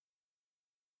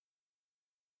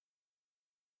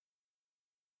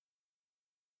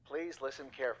Please listen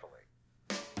carefully.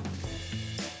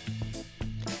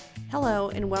 Hello,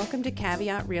 and welcome to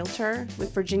Caveat Realtor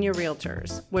with Virginia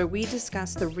Realtors, where we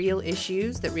discuss the real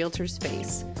issues that realtors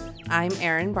face. I'm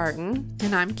Erin Barton.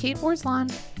 And I'm Kate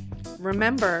Orslon.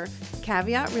 Remember,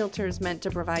 Caveat Realtor is meant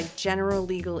to provide general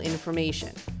legal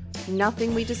information.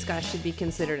 Nothing we discuss should be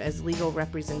considered as legal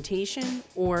representation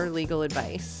or legal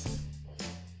advice.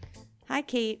 Hi,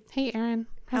 Kate. Hey, Erin.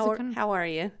 How are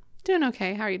you? Doing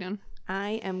okay. How are you doing?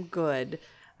 I am good.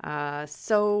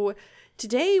 So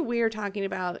today we are talking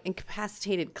about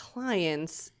incapacitated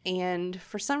clients, and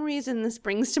for some reason this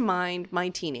brings to mind my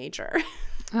teenager.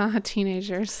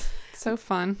 Teenagers. So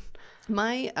fun.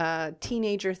 My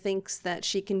teenager thinks that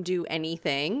she can do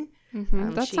anything.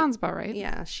 That sounds about right.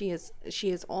 Yeah, she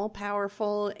is all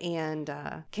powerful and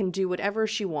can do whatever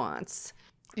she wants.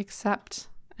 Except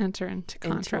enter into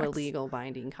contracts. Into a legal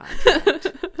binding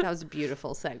contract. That was a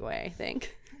beautiful segue, I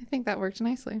think. I think that worked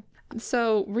nicely.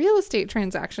 So real estate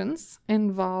transactions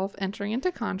involve entering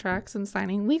into contracts and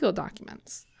signing legal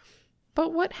documents.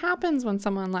 But what happens when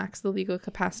someone lacks the legal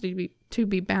capacity to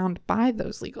be bound by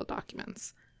those legal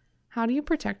documents? How do you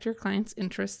protect your client's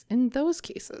interests in those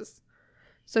cases?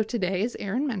 So today, as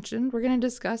Erin mentioned, we're going to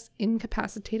discuss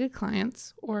incapacitated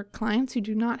clients, or clients who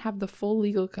do not have the full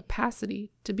legal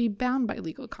capacity to be bound by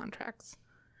legal contracts,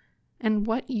 and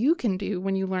what you can do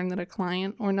when you learn that a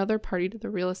client or another party to the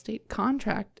real estate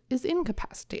contract is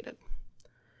incapacitated.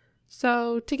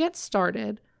 So to get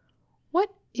started, what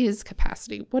is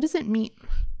capacity? What does it mean?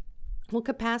 Well,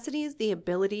 capacity is the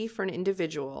ability for an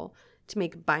individual to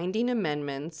make binding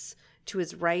amendments to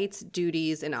his rights,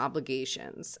 duties, and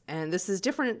obligations. And this is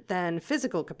different than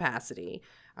physical capacity.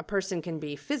 A person can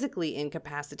be physically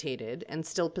incapacitated and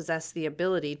still possess the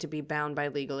ability to be bound by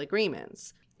legal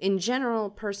agreements. In general,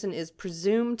 a person is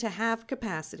presumed to have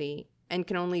capacity and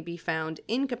can only be found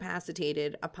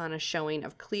incapacitated upon a showing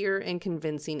of clear and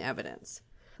convincing evidence.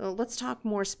 So let's talk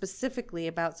more specifically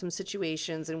about some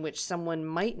situations in which someone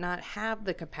might not have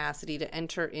the capacity to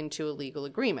enter into a legal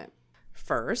agreement.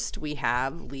 First, we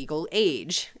have legal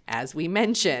age, as we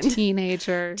mentioned.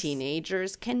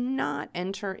 Teenagers cannot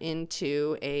enter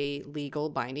into a legal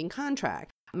binding contract.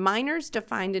 Minors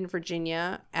defined in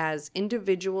Virginia as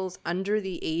individuals under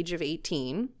the age of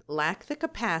 18 lack the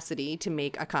capacity to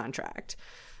make a contract.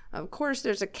 Of course,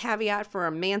 there's a caveat for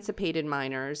emancipated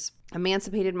minors.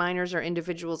 Emancipated minors are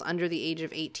individuals under the age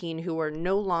of 18 who are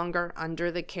no longer under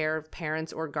the care of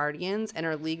parents or guardians and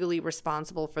are legally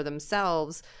responsible for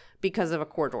themselves because of a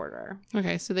court order.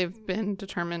 Okay, so they've been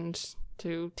determined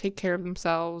to take care of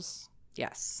themselves.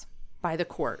 Yes, by the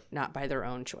court, not by their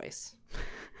own choice.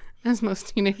 As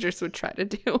most teenagers would try to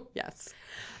do. Yes.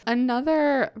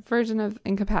 Another version of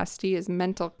incapacity is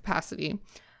mental capacity.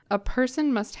 A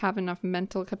person must have enough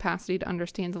mental capacity to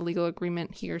understand the legal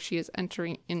agreement he or she is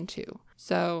entering into.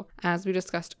 So, as we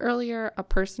discussed earlier, a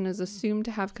person is assumed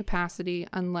to have capacity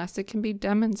unless it can be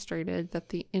demonstrated that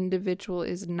the individual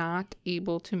is not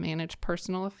able to manage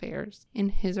personal affairs in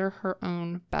his or her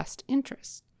own best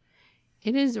interest.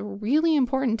 It is really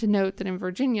important to note that in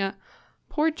Virginia,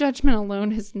 poor judgment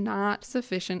alone is not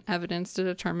sufficient evidence to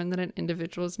determine that an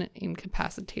individual is an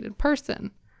incapacitated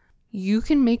person. You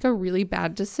can make a really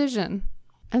bad decision.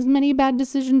 As many bad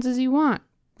decisions as you want,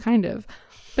 kind of.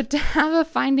 But to have a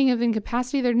finding of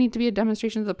incapacity, there needs to be a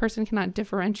demonstration that the person cannot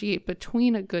differentiate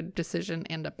between a good decision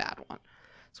and a bad one.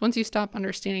 So once you stop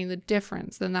understanding the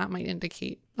difference, then that might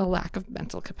indicate a lack of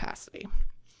mental capacity.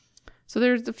 So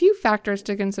there's a few factors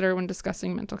to consider when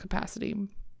discussing mental capacity.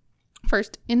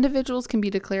 First, individuals can be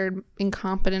declared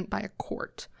incompetent by a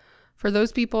court. For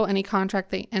those people, any contract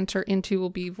they enter into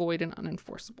will be void and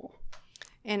unenforceable.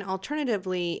 And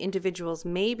alternatively, individuals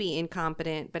may be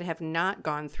incompetent but have not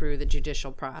gone through the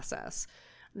judicial process.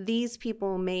 These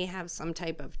people may have some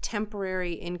type of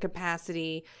temporary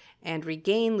incapacity and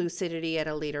regain lucidity at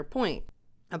a later point.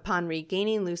 Upon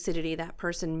regaining lucidity, that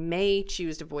person may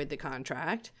choose to void the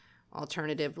contract.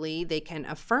 Alternatively, they can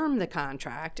affirm the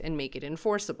contract and make it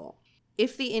enforceable.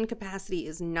 If the incapacity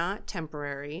is not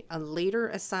temporary, a later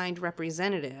assigned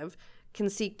representative can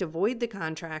seek to void the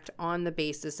contract on the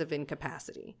basis of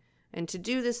incapacity. And to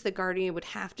do this, the guardian would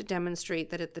have to demonstrate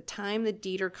that at the time the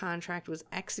deed or contract was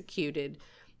executed,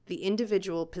 the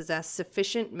individual possessed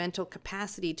sufficient mental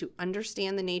capacity to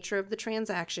understand the nature of the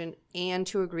transaction and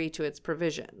to agree to its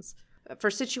provisions. For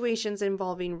situations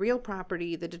involving real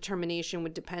property, the determination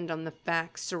would depend on the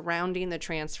facts surrounding the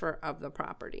transfer of the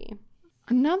property.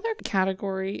 Another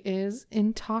category is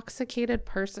intoxicated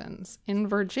persons. In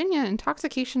Virginia,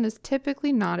 intoxication is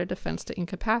typically not a defense to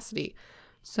incapacity.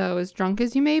 So as drunk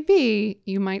as you may be,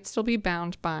 you might still be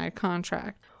bound by a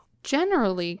contract.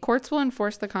 Generally, courts will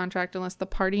enforce the contract unless the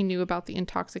party knew about the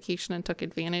intoxication and took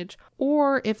advantage,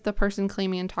 or if the person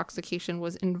claiming intoxication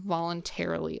was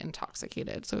involuntarily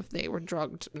intoxicated. So if they were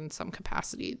drugged in some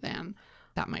capacity, then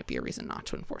that might be a reason not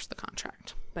to enforce the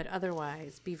contract. But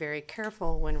otherwise, be very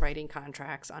careful when writing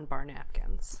contracts on bar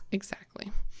napkins.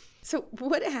 Exactly. So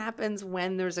what happens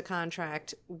when there's a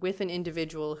contract with an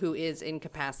individual who is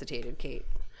incapacitated, Kate?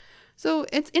 So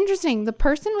it's interesting. The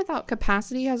person without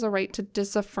capacity has a right to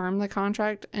disaffirm the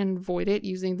contract and void it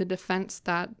using the defense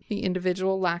that the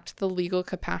individual lacked the legal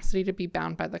capacity to be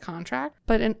bound by the contract.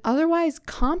 But an otherwise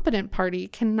competent party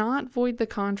cannot void the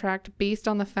contract based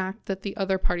on the fact that the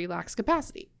other party lacks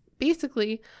capacity.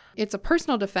 Basically, it's a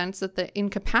personal defense that the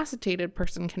incapacitated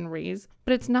person can raise,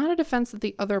 but it's not a defense that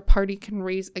the other party can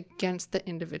raise against the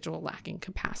individual lacking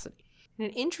capacity. An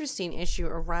interesting issue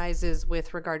arises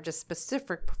with regard to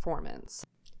specific performance.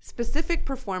 Specific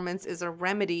performance is a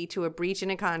remedy to a breach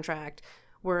in a contract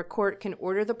where a court can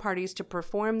order the parties to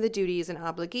perform the duties and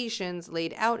obligations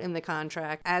laid out in the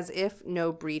contract as if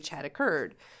no breach had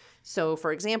occurred. So,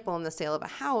 for example, in the sale of a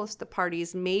house, the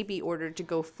parties may be ordered to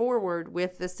go forward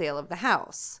with the sale of the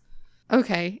house.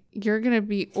 Okay, you're going to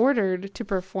be ordered to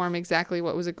perform exactly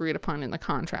what was agreed upon in the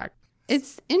contract.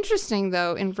 It's interesting,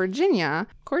 though, in Virginia,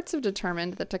 courts have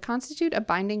determined that to constitute a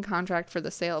binding contract for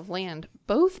the sale of land,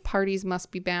 both parties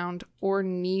must be bound or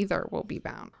neither will be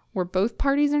bound. Where both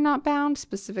parties are not bound,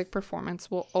 specific performance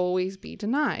will always be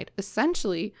denied.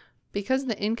 Essentially, because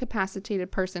the incapacitated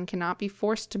person cannot be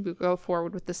forced to go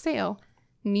forward with the sale,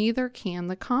 neither can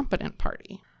the competent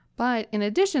party. But in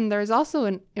addition, there is also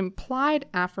an implied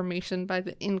affirmation by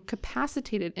the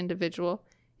incapacitated individual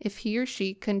if he or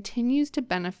she continues to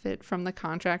benefit from the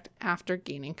contract after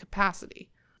gaining capacity.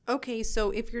 Okay, so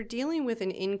if you're dealing with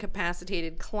an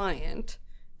incapacitated client,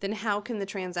 then how can the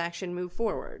transaction move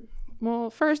forward? Well,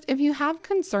 first, if you have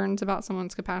concerns about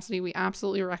someone's capacity, we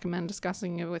absolutely recommend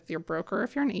discussing it with your broker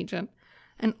if you're an agent,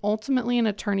 and ultimately an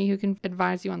attorney who can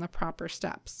advise you on the proper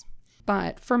steps.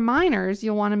 But for minors,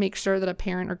 you'll want to make sure that a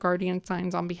parent or guardian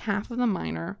signs on behalf of the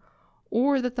minor,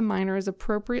 or that the minor is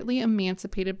appropriately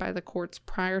emancipated by the courts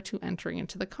prior to entering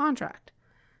into the contract.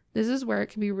 This is where it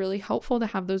can be really helpful to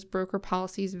have those broker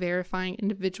policies verifying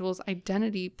individuals'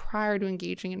 identity prior to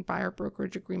engaging in buyer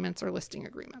brokerage agreements or listing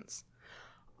agreements.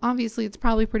 Obviously, it's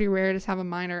probably pretty rare to have a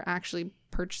minor actually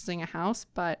purchasing a house,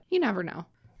 but you never know.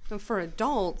 For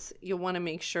adults, you'll want to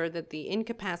make sure that the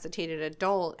incapacitated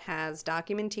adult has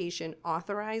documentation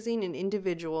authorizing an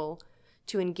individual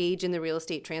to engage in the real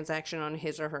estate transaction on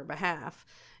his or her behalf.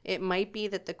 It might be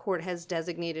that the court has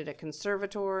designated a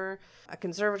conservator. A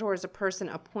conservator is a person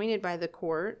appointed by the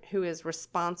court who is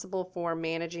responsible for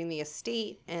managing the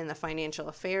estate and the financial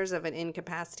affairs of an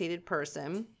incapacitated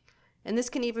person. And this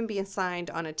can even be assigned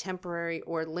on a temporary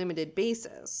or limited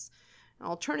basis.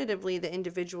 Alternatively, the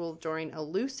individual during a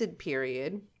lucid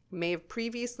period may have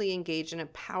previously engaged in a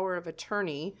power of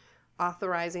attorney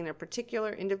authorizing a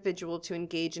particular individual to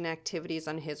engage in activities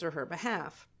on his or her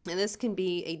behalf. And this can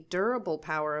be a durable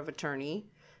power of attorney,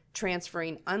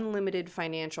 transferring unlimited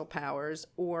financial powers,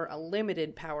 or a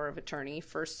limited power of attorney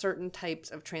for certain types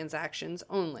of transactions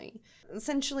only.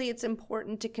 Essentially, it's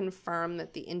important to confirm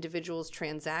that the individuals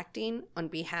transacting on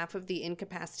behalf of the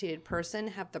incapacitated person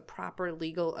have the proper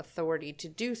legal authority to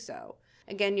do so.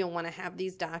 Again, you'll want to have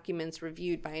these documents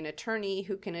reviewed by an attorney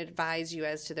who can advise you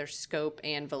as to their scope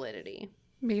and validity.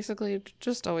 Basically,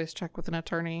 just always check with an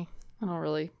attorney. It'll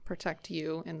really protect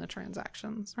you in the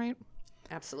transactions, right?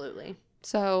 Absolutely.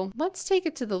 So let's take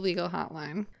it to the legal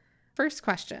hotline. First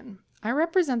question. I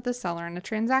represent the seller in a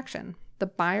transaction. The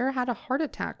buyer had a heart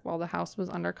attack while the house was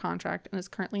under contract and is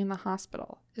currently in the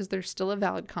hospital. Is there still a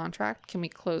valid contract? Can we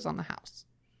close on the house?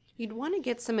 You'd want to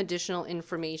get some additional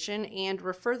information and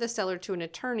refer the seller to an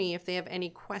attorney if they have any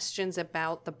questions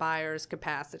about the buyer's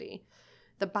capacity.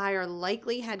 The buyer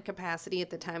likely had capacity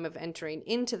at the time of entering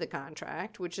into the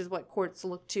contract, which is what courts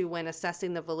look to when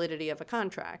assessing the validity of a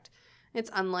contract.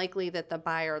 It's unlikely that the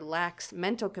buyer lacks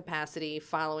mental capacity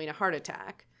following a heart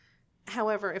attack.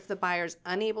 However, if the buyer's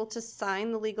unable to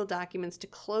sign the legal documents to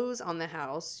close on the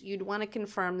house, you'd want to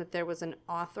confirm that there was an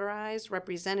authorized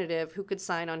representative who could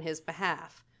sign on his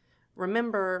behalf.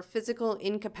 Remember, physical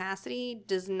incapacity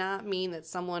does not mean that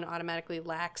someone automatically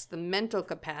lacks the mental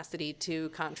capacity to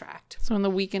contract. So in the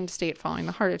weakened state following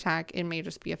the heart attack, it may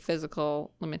just be a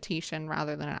physical limitation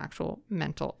rather than an actual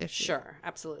mental issue. Sure,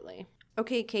 absolutely.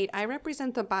 Okay, Kate, I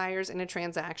represent the buyers in a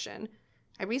transaction.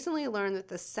 I recently learned that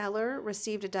the seller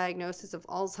received a diagnosis of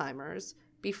Alzheimer's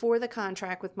before the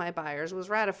contract with my buyers was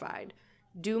ratified.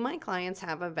 Do my clients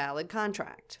have a valid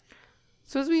contract?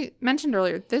 So as we mentioned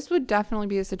earlier, this would definitely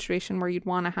be a situation where you'd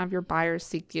want to have your buyers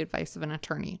seek the advice of an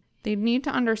attorney. They'd need to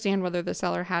understand whether the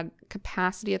seller had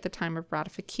capacity at the time of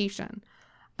ratification.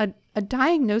 A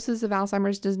diagnosis of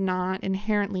Alzheimer's does not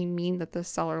inherently mean that the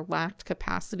seller lacked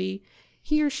capacity.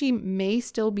 He or she may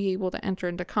still be able to enter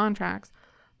into contracts,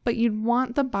 but you'd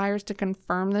want the buyers to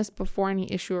confirm this before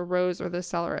any issue arose or the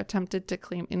seller attempted to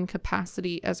claim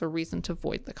incapacity as a reason to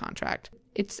void the contract.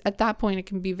 It's at that point, it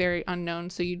can be very unknown,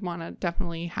 so you'd want to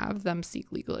definitely have them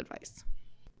seek legal advice.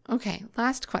 Okay,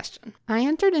 last question. I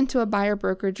entered into a buyer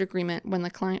brokerage agreement when the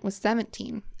client was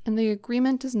 17, and the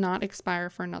agreement does not expire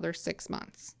for another 6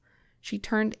 months. She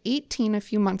turned 18 a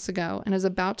few months ago and is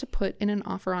about to put in an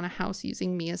offer on a house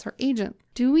using me as her agent.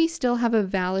 Do we still have a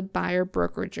valid buyer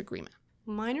brokerage agreement?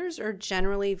 Minors are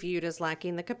generally viewed as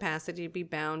lacking the capacity to be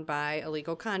bound by a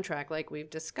legal contract like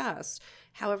we've discussed.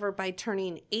 However, by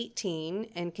turning 18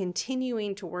 and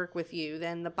continuing to work with you,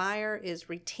 then the buyer is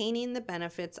retaining the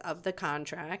benefits of the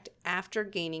contract after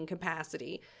gaining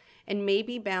capacity and may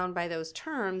be bound by those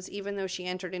terms even though she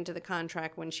entered into the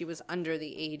contract when she was under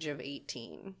the age of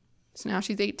 18. So now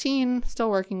she's 18,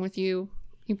 still working with you.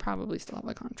 You probably still have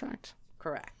a contract.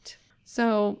 Correct.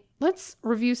 So let's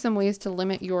review some ways to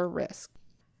limit your risk.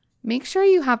 Make sure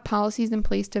you have policies in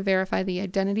place to verify the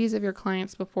identities of your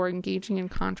clients before engaging in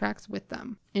contracts with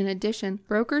them. In addition,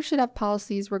 brokers should have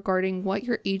policies regarding what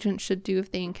your agent should do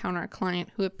if they encounter a client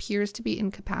who appears to be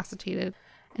incapacitated,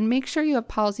 and make sure you have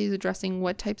policies addressing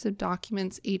what types of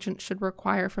documents agents should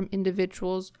require from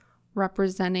individuals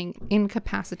representing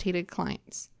incapacitated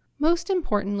clients. Most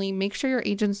importantly, make sure your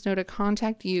agents know to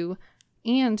contact you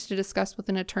and to discuss with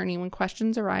an attorney when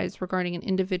questions arise regarding an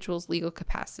individual's legal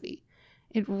capacity.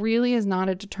 It really is not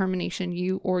a determination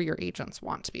you or your agents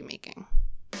want to be making.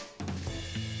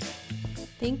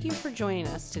 Thank you for joining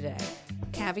us today.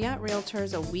 Caveat Realtor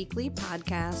is a weekly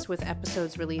podcast with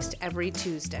episodes released every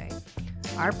Tuesday.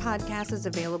 Our podcast is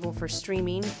available for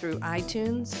streaming through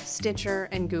iTunes, Stitcher,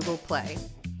 and Google Play.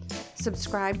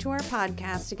 Subscribe to our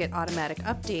podcast to get automatic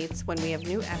updates when we have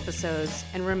new episodes,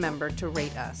 and remember to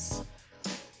rate us.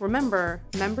 Remember,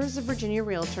 members of Virginia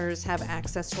Realtors have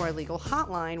access to our legal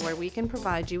hotline where we can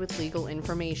provide you with legal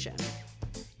information.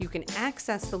 You can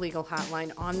access the legal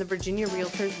hotline on the Virginia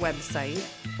Realtors website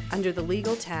under the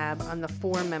Legal tab on the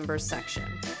For Members section.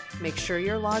 Make sure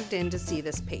you're logged in to see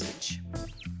this page.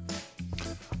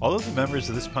 Although the members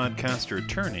of this podcast are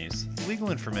attorneys, the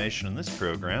legal information in this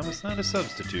program is not a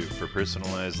substitute for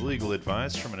personalized legal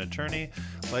advice from an attorney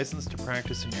licensed to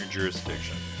practice in your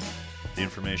jurisdiction. The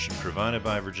information provided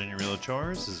by Virginia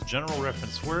Realtors is general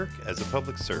reference work as a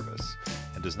public service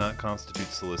and does not constitute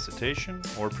solicitation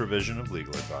or provision of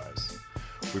legal advice.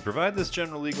 We provide this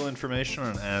general legal information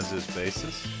on an as-is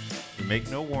basis. We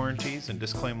make no warranties and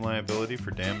disclaim liability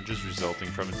for damages resulting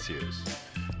from its use.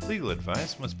 Legal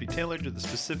advice must be tailored to the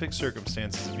specific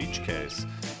circumstances of each case,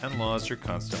 and laws are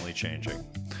constantly changing.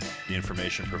 The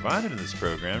information provided in this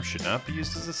program should not be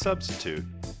used as a substitute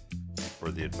for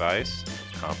the advice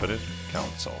of competent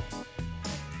counsel.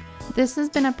 This has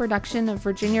been a production of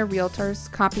Virginia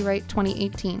Realtors, copyright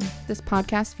 2018. This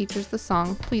podcast features the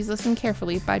song Please Listen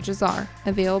Carefully by Jazar,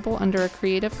 available under a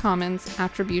Creative Commons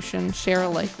Attribution Share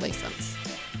Alike license.